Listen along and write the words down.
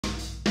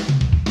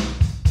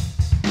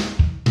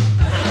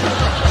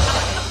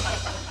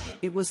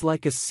It was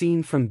like a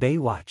scene from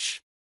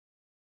Baywatch.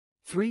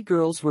 Three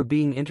girls were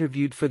being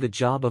interviewed for the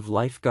job of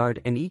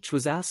lifeguard and each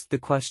was asked the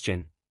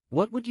question,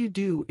 "What would you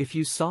do if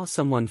you saw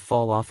someone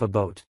fall off a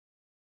boat?"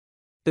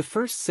 The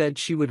first said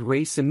she would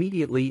race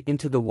immediately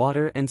into the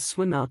water and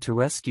swim out to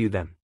rescue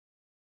them.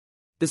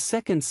 The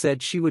second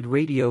said she would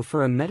radio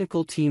for a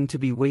medical team to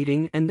be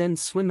waiting and then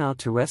swim out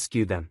to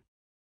rescue them.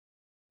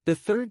 The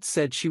third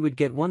said she would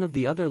get one of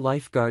the other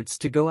lifeguards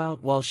to go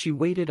out while she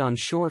waited on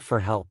shore for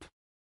help.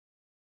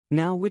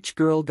 Now which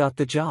girl got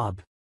the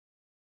job?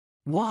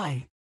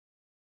 Why?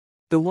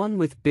 The one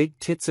with big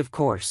tits, of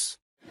course.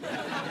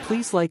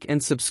 Please like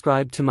and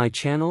subscribe to my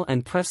channel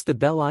and press the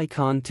bell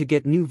icon to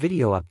get new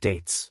video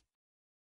updates.